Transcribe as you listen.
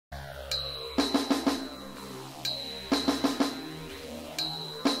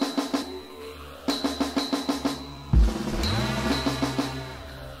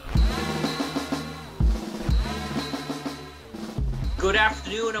Good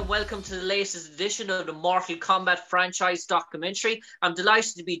afternoon and welcome to the latest edition of the Mortal Kombat Franchise Documentary. I'm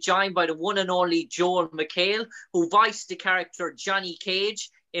delighted to be joined by the one and only Joel McHale, who voiced the character Johnny Cage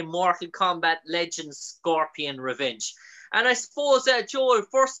in Mortal Kombat Legends Scorpion Revenge. And I suppose, Joel,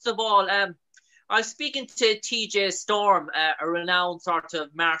 first of all, I was speaking to TJ Storm, a renowned sort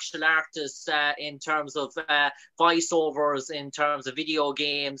of martial artist in terms of voiceovers, in terms of video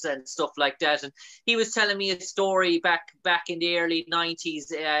games and stuff like that. And he was telling me a story back in the early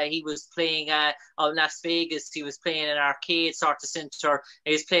 90s. He was playing in Las Vegas. He was playing an arcade sort of center.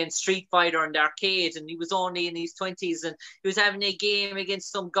 He was playing Street Fighter in the arcade, and he was only in his 20s. And he was having a game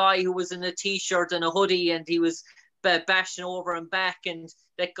against some guy who was in a T-shirt and a hoodie, and he was bashing over and back, and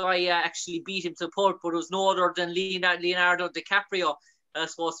that guy actually beat him to the pulp, but it was no other than Leonardo DiCaprio,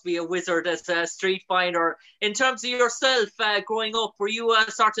 supposed to be a wizard as a Street Fighter. In terms of yourself, growing up, were you a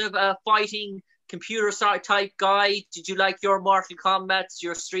sort of a fighting computer sort type guy? Did you like your Mortal Kombats,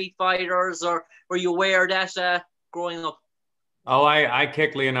 your Street Fighters, or were you aware of that growing up? Oh, I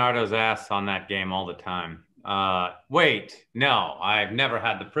kick Leonardo's ass on that game all the time. Wait, no, I've never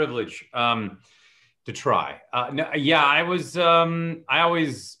had the privilege to try. No, yeah, I was. I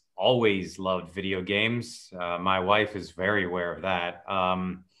always loved video games. My wife is very aware of that.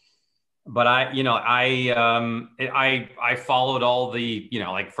 But I followed all the,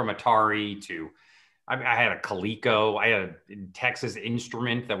 like from Atari to, I had a Coleco. I had a Texas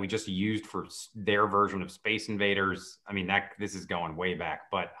Instrument that we just used for their version of Space Invaders. I mean, this is going way back.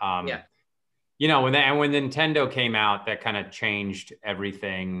 But yeah. When Nintendo came out, that kind of changed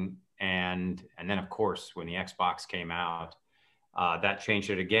everything. And then, of course, when the Xbox came out, that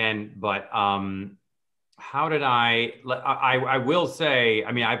changed it again. But how did I will say,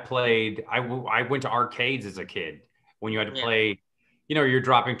 I mean, I went to arcades as a kid when you had to play, you're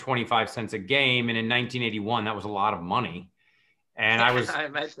dropping 25 cents a game. And in 1981, that was a lot of money. And I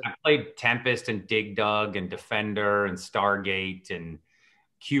played Tempest and Dig Dug and Defender and Stargate and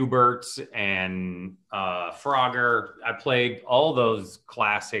Q*berts and Frogger. I played all those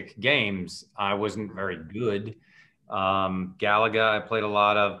classic games. I wasn't very good. Galaga, I played a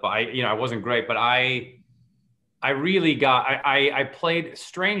lot of, but I wasn't great, but I really I played,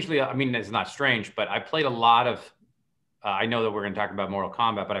 strangely, I mean, it's not strange, but I played a lot of, I know that we're going to talk about Mortal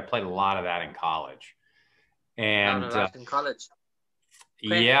Kombat, but I played a lot of that in college. And in college.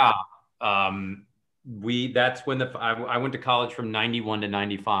 Yeah. That's when I went to college from 91 to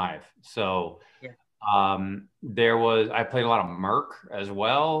 95. So I played a lot of Merc as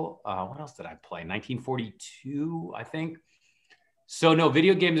well. What else did I play? 1942, I think. So no,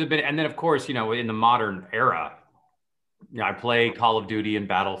 video games have been, and then of course, in the modern era, I play Call of Duty and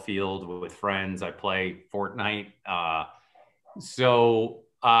Battlefield with friends. I play Fortnite.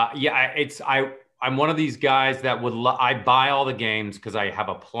 I'm one of these guys that I buy all the games because I have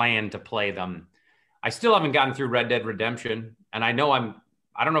a plan to play them. I still haven't gotten through Red Dead Redemption, and I know I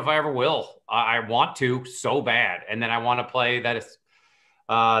don't know if I ever will. I want to so bad, and then I want to play the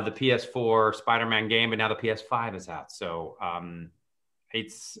PS4 Spider-Man game, but now the PS5 is out. So they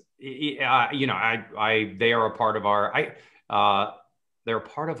are a part of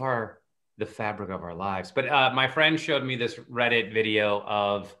the fabric of our lives. But my friend showed me this Reddit video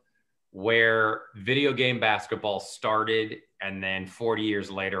of where video game basketball started, and then 40 years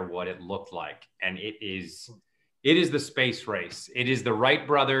later, what it looked like. And it is the space race. It is the Wright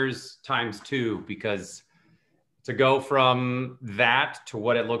brothers ×2, because to go from that to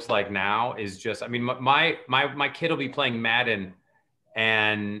what it looks like now is just, I mean, my kid will be playing Madden,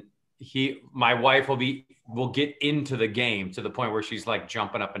 and my wife will get into the game to the point where she's like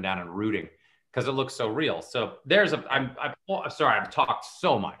jumping up and down and rooting because it looks so real. So I'm sorry, I've talked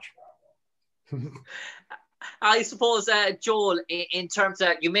so much. I suppose, Joel, in terms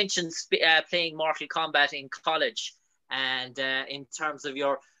of, you mentioned playing Mortal Kombat in college, and in terms of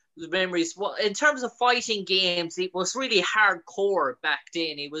your memories, well, in terms of fighting games, it was really hardcore back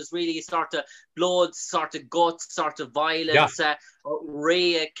then. It was really sort of blood, sort of guts, sort of violence,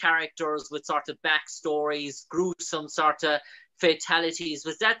 array of characters with sort of backstories, gruesome sort of fatalities.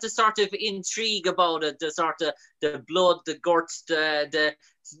 Was that the sort of intrigue about it? The sort of the blood, the guts, the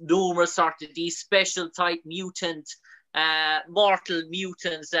numerous sort of these special type mutant, mortal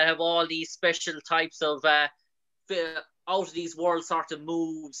mutants that have all these special types of out of these world sort of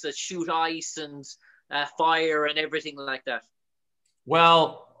moves that shoot ice and fire and everything like that?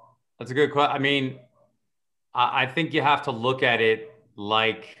 Well, that's a good question. I mean, I think you have to look at it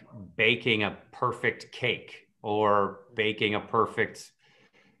like baking a perfect cake or baking a perfect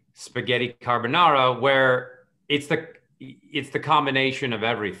spaghetti carbonara, where it's the combination of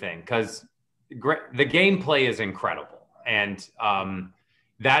everything, because the gameplay is incredible. And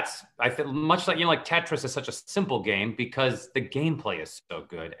that's, I feel much like, like Tetris is such a simple game because the gameplay is so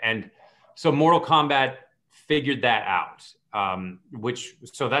good. And so Mortal Kombat figured that out,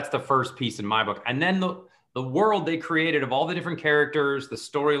 so that's the first piece in my book. And then the world they created of all the different characters, the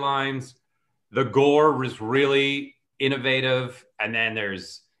storylines, the gore was really innovative. And then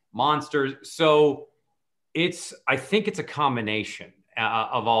there's monsters. So I think it's a combination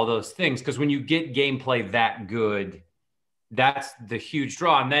of all those things. Because when you get gameplay that good, that's the huge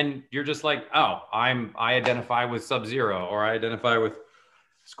draw. And then you're just like, oh, I identify with Sub-Zero, or I identify with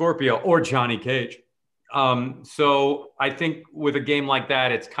Scorpio, or Johnny Cage. So I think with a game like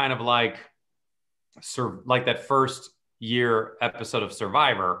that, it's kind of like that first year episode of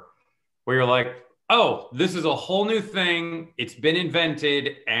Survivor, where you're like, oh, this is a whole new thing. It's been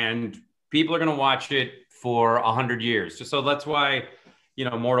invented and people are going to watch it for 100 years. So that's why,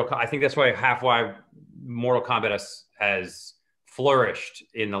 I think that's why Mortal Kombat has flourished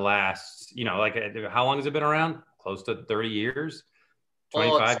in the last, how long has it been around? Close to 30 years.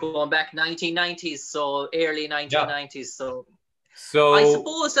 25? Oh, it's going back 1990s, so early 1990s. Yeah. So I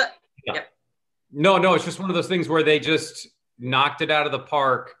suppose that. Yeah. No, it's just one of those things where they just knocked it out of the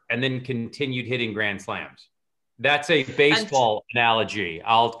park and then continued hitting grand slams. That's a baseball analogy.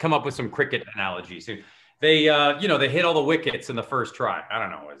 I'll come up with some cricket analogies. They, they hit all the wickets in the first try. I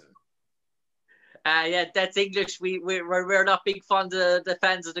don't know. Is it? Yeah, that's English. We're not big fans of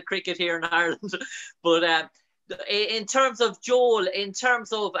the cricket here in Ireland, but in terms of Joel, in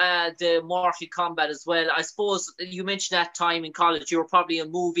terms of the Mortal Kombat as well, I suppose you mentioned that time in college, you were probably a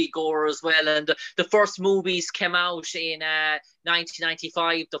movie goer as well. And the first movies came out in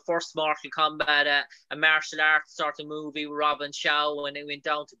 1995, the first Mortal Kombat, a martial arts sort of movie with Robin Shaw, and it went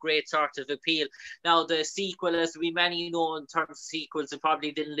down to great sort of appeal. Now, the sequel, as we many know in terms of sequels, it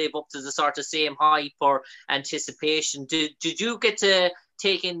probably didn't live up to the sort of same hype or anticipation. Did you get to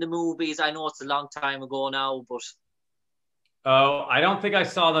take in the movies? I know it's a long time ago now, but I don't think I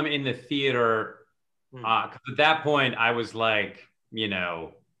saw them in the theater. 'Cause at that point I was like,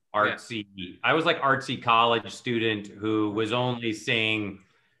 artsy. Yeah. I was like artsy college student who was only seeing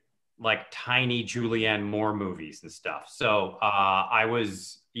like tiny Julianne Moore movies and stuff. So I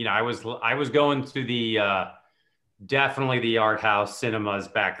was going to the definitely the art house cinemas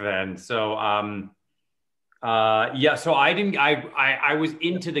back then. So so I was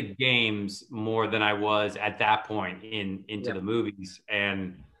into the games more than I was at that point into the movies.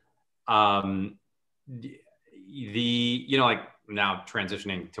 And like now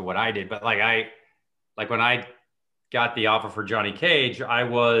transitioning to what I did, but like when I got the offer for Johnny Cage, I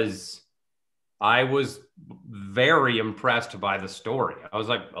was very impressed by the story. I was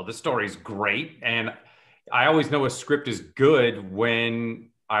like, well, this story is great. And I always know a script is good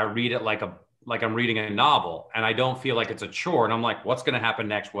when I read it like I'm reading a novel, and I don't feel like it's a chore. And I'm like, what's going to happen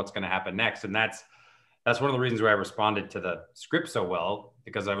next? What's going to happen next? And that's one of the reasons why I responded to the script so well,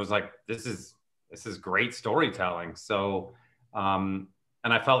 because I was like, this is great storytelling. So, and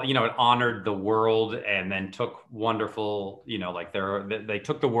I felt, it honored the world, and then took wonderful, they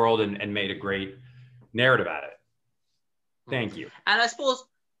took the world and made a great narrative at it. Thank you. And I suppose,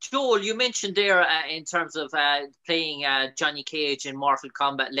 Joel, you mentioned there in terms of playing Johnny Cage in Mortal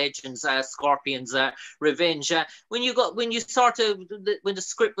Kombat Legends, Scorpion's Revenge. When the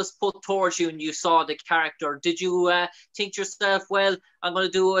script was put towards you and you saw the character, did you think to yourself, well, I'm going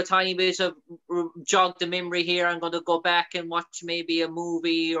to do a tiny bit of jog the memory here, I'm going to go back and watch maybe a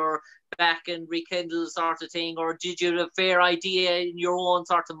movie or back and rekindle sort of thing? Or did you have a fair idea in your own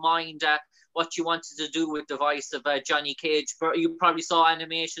sort of mind what you wanted to do with the voice of Johnny Cage? You probably saw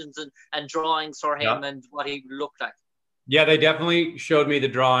animations and drawings for him and what he looked like. Yeah, they definitely showed me the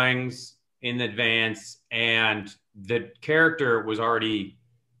drawings in advance, and the character was already,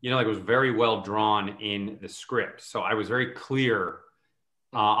 it was very well drawn in the script. So I was very clear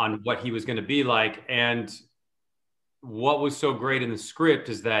on what he was going to be like. And what was so great in the script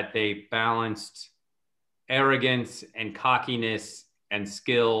is that they balanced arrogance and cockiness and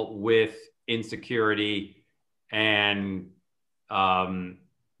skill with insecurity and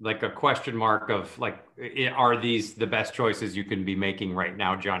like a question mark of like, are these the best choices you can be making right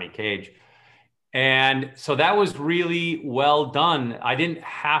now, Johnny Cage? And so that was really well done. I didn't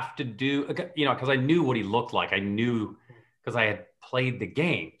have to do, because I knew what he looked like. I knew because I had played the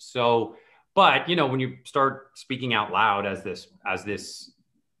game. So, but when you start speaking out loud as this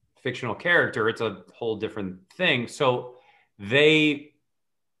fictional character, it's a whole different thing. So they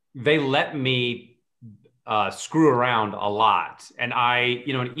let me screw around a lot. And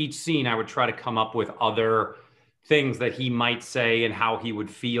in each scene, I would try to come up with other things that he might say and how he would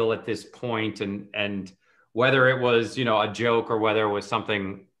feel at this point, and whether it was, you know, a joke or whether it was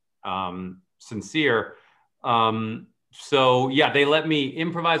something sincere. So yeah, they let me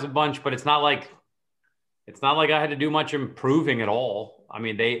improvise a bunch, but it's not like I had to do much improving at all. I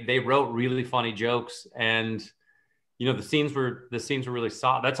mean, they wrote really funny jokes, and you know, the scenes were really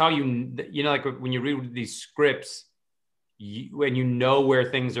solid. That's how you know, like when you read these scripts, when you know where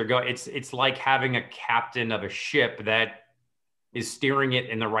things are going, it's like having a captain of a ship that is steering it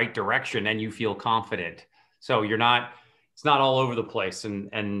in the right direction, and you feel confident. So it's not all over the place,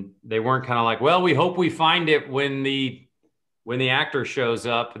 and they weren't kind of like, well, we hope we find it when the actor shows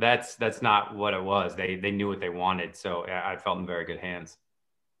up. That's not what it was. They knew what they wanted, so I felt in very good hands.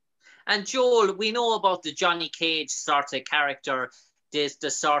 And Joel, we know about the Johnny Cage sort of character,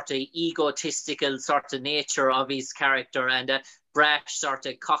 the sort of egotistical sort of nature of his character, and brash sort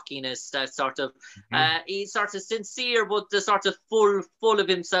of cockiness, that sort of he's sort of sincere, but the sort of full of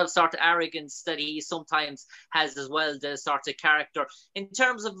himself sort of arrogance that he sometimes has as well, the sort of character. In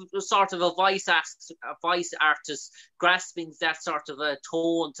terms of sort of a voice artist grasping that sort of a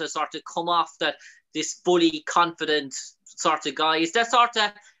tone to sort of come off that this fully confident sort of guy, is that sort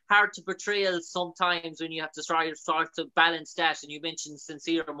of hard to portray sometimes when you have to try to balance that? And you mentioned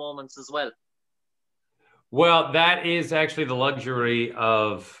sincere moments as well. Well, that is actually the luxury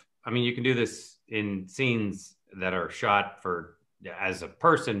of, I mean, you can do this in scenes that are shot for as a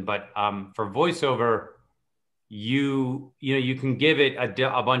person, but for voiceover, you know, you can give it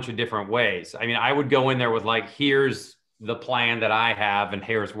a bunch of different ways. I mean, I would go in there with like, here's the plan that I have, and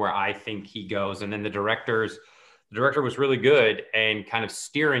here's where I think he goes. And then the director was really good and kind of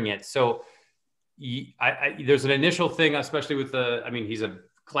steering it. So there's an initial thing, especially with I mean, he's a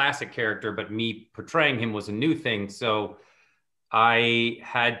classic character, but me portraying him was a new thing. So I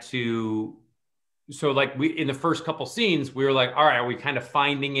had to, so like in the first couple scenes, we were like, all right, are we kind of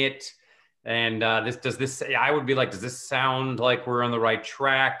finding it? And I would be like, does this sound like we're on the right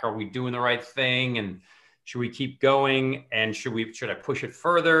track? Are we doing the right thing? And should we keep going? And should I push it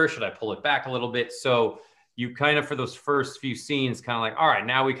further? Should I pull it back a little bit? So you kind of, for those first few scenes, kind of like, all right,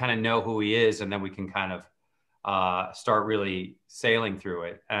 now we kind of know who he is, and then we can kind of start really sailing through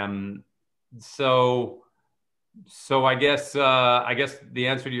it. So I guess the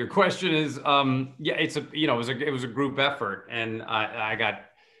answer to your question is, yeah, it was a group effort, and I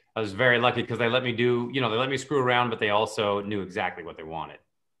was very lucky because they let me screw around, but they also knew exactly what they wanted.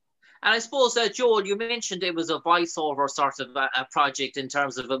 And I suppose, Joel, you mentioned it was a voiceover sort of a project in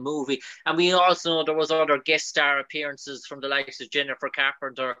terms of a movie. And we also know there was other guest star appearances from the likes of Jennifer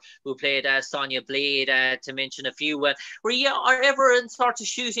Carpenter, who played Sonya Blade, to mention a few. Were you ever in sort of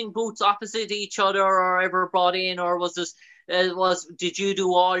shooting booths opposite each other, or ever brought in, or was this... did you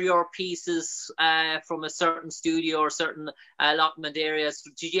do all your pieces from a certain studio or certain allotment areas?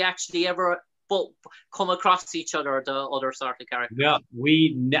 Did you actually ever come across each other, the other sort of characters? Yeah,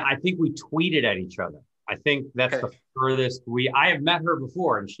 I think we tweeted at each other. I think that's the furthest I have met her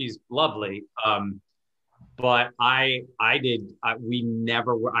before, and she's lovely. But I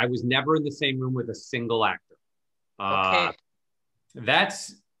was never in the same room with a single actor. That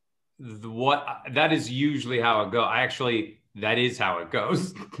is usually how it goes. That is how it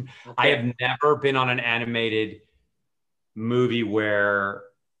goes. I have never been on an animated movie where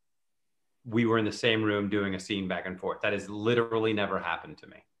we were in the same room doing a scene back and forth. That has literally never happened to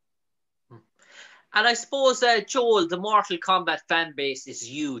me. And I suppose, Joel, the Mortal Kombat fan base is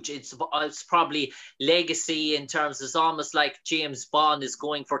huge. It's probably legacy in terms, it's almost like James Bond is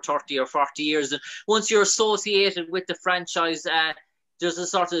going for 30 or 40 years. And once you're associated with the franchise, there's a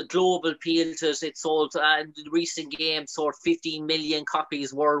sort of global appeal to it. It sold, the recent game sold 15 million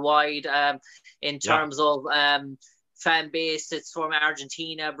copies worldwide. In terms of fan base, it's from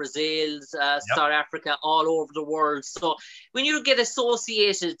Argentina, Brazil, South Africa, all over the world. So when you get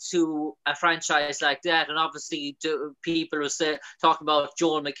associated to a franchise like that, and obviously people are talking about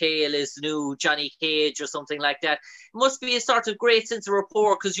Joel McHale is the new Johnny Cage or something like that, it must be a sort of great sense of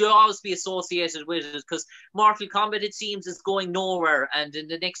rapport, because you'll always be associated with it, because Mortal Kombat, it seems, is going nowhere, and in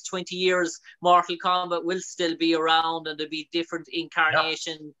the next 20 years Mortal Kombat will still be around, and there'll be different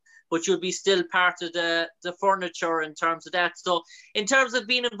incarnations, but you'll be still part of the furniture in terms of that. So in terms of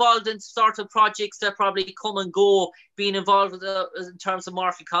being involved in sort of projects that probably come and go, being involved with in terms of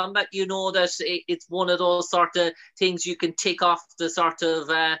Mortal Kombat, you know that it's one of those sort of things you can tick off the sort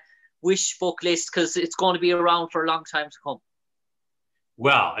of wish book list, because it's going to be around for a long time to come.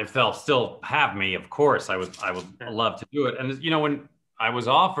 Well, if they'll still have me, of course, I would love to do it. And, you know, when I was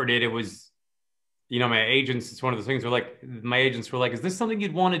offered it, it was, you know, my agents, it's one of those things where my agents were like, is this something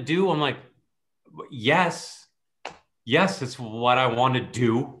you'd want to do? I'm like, yes, it's what I want to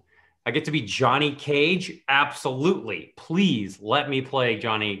do. I get to be Johnny Cage. Absolutely. Please let me play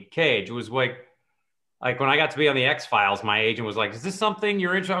Johnny Cage. It was like when I got to be on the X-Files, my agent was like, is this something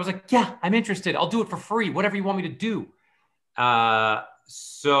you're interested? I was like, yeah, I'm interested. I'll do it for free. Whatever you want me to do.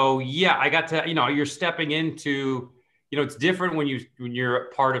 So yeah, I got to, you're stepping into, it's different when you're a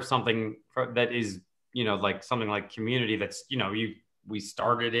part of something that is, like something like Community that's, we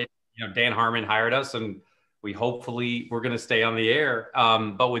started it, Dan Harmon hired us and we're going to stay on the air.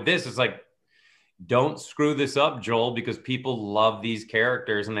 But with this, it's like, don't screw this up, Joel, because people love these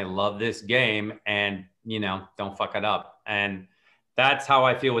characters and they love this game, and don't fuck it up. And that's how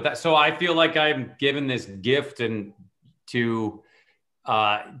I feel with that. So I feel like I'm given this gift and to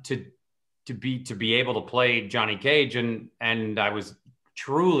be able to play Johnny Cage, and I was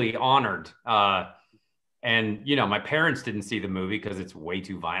truly honored. And my parents didn't see the movie because it's way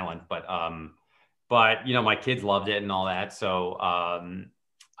too violent, but my kids loved it and all that. So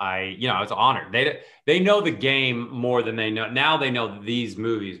I was honored. They know the game more than they know now. They know these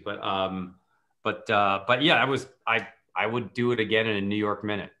movies, but yeah, I would do it again in a New York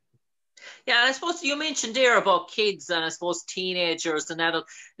minute. Yeah, and I suppose you mentioned there about kids and I suppose teenagers and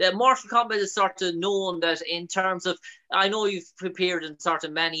adults. That Mortal Kombat is sort of known that in terms of, I know you've prepared in sort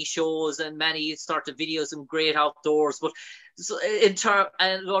of many shows and many sort of videos and great outdoors, but and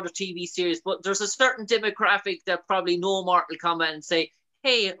a lot of TV series, but there's a certain demographic that probably know Mortal Kombat and say,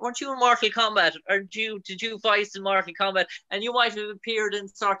 hey, weren't you in Mortal Kombat? Or did you voice in Mortal Kombat? And you might have appeared in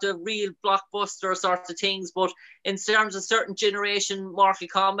sort of real blockbuster sort of things, but in terms of certain generation, Mortal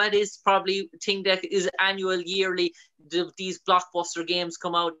Kombat is probably a thing that is annual, yearly. These blockbuster games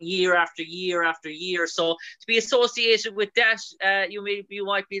come out year after year after year. So to be associated with that, you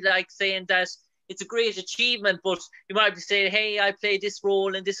might be like saying that it's a great achievement, but you might be saying, hey, I played this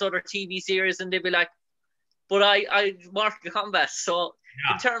role in this other TV series, and they'd be like, but I Mortal Kombat. So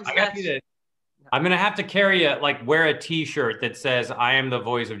yeah, in terms of that, I'm going to have to wear a t-shirt that says I am the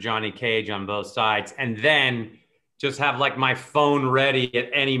voice of Johnny Cage on both sides. And then just have like my phone ready at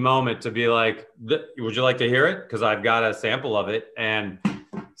any moment to be like, would you like to hear it? Because I've got a sample of it. And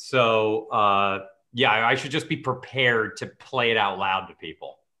so, yeah, I should just be prepared to play it out loud to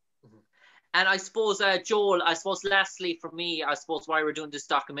people. And I suppose, Joel, lastly for me, why we're doing this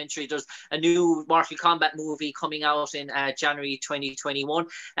documentary, there's a new Mortal Kombat movie coming out in January 2021.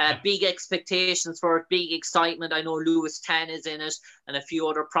 Big expectations for it, big excitement. I know Lewis Tan is in it and a few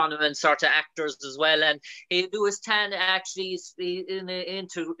other prominent sort of actors as well. And Lewis Tan actually, in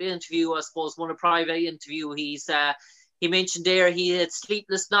an interview, I suppose, one private interview, he mentioned there he had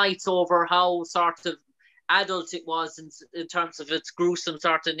sleepless nights over how sort of adult it was in terms of its gruesome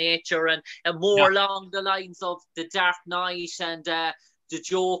sort of nature and more along the lines of the Dark Knight and the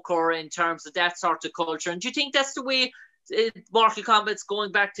Joker in terms of that sort of culture. And do you think that's the way Mortal Kombat's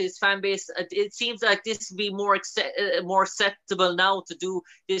going back to his fan base? It seems like this would be more acceptable now to do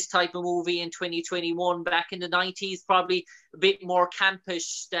this type of movie in 2021. Back in the 90s, probably a bit more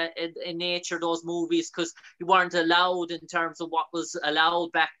campish in nature, those movies, because you weren't allowed in terms of what was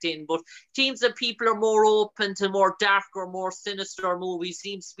allowed back then. But it seems that people are more open to more darker, more sinister movies.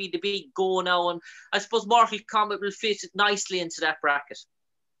 Seems to be the big go now. And I suppose Mortal Kombat will fit nicely into that bracket.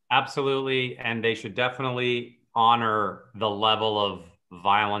 Absolutely. And they should definitely honor the level of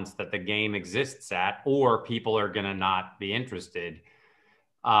violence that the game exists at, or people are going to not be interested.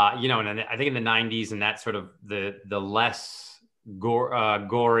 And I think in the 90s and that sort of the less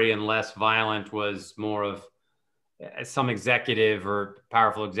gory and less violent was more of some executive or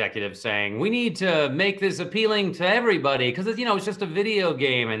powerful executive saying, we need to make this appealing to everybody because, it's just a video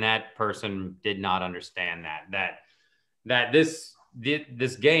game. And that person did not understand that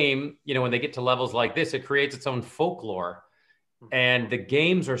this game, when they get to levels like this, it creates its own folklore. And the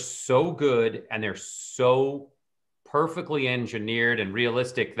games are so good and they're so perfectly engineered and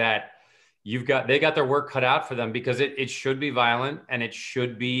realistic that they got their work cut out for them, because it should be violent and it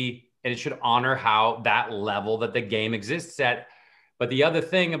should honor how that level that the game exists at. But the other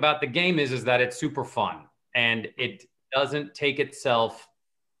thing about the game is that it's super fun and it doesn't take itself,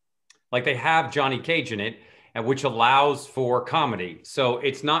 like they have Johnny Cage in it, and which allows for comedy. So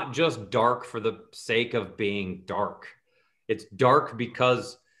it's not just dark for the sake of being dark. It's dark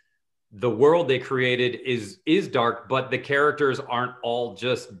because the world they created is dark, but the characters aren't all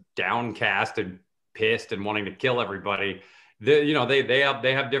just downcast and pissed and wanting to kill everybody. They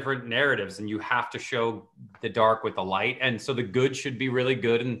have different narratives, and you have to show the dark with the light. And so the good should be really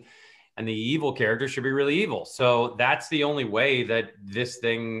good, and the evil characters should be really evil. So that's the only way that this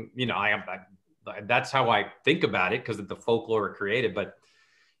thing, that's how I think about it, because of the folklore it created. But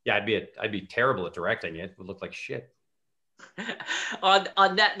yeah, I'd be terrible at directing it. It would look like shit.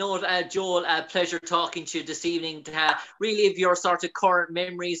 On that note, Joel, pleasure talking to you this evening to relive your sort of current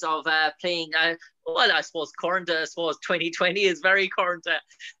memories of playing. Well, I suppose current. I suppose 2020 is very current.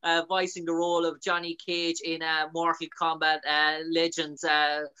 Voicing the role of Johnny Cage in Mortal Kombat Legends,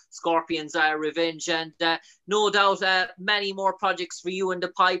 Scorpion's Revenge, and no doubt many more projects for you in the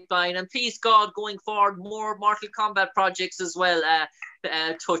pipeline. And please God, going forward, more Mortal Kombat projects as well.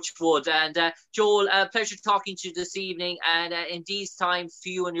 Touch wood. And Joel, pleasure talking to you this evening. And in these times, to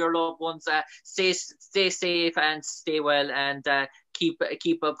you and your loved ones, stay safe and stay well, and keep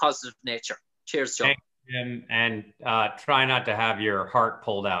a positive nature. Cheers, Joel. Thanks, Jim, and try not to have your heart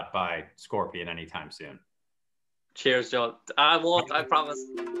pulled out by Scorpion anytime soon. Cheers, Joel. I won't. I promise.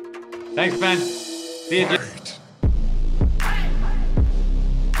 Thanks, Ben. See you, Jim.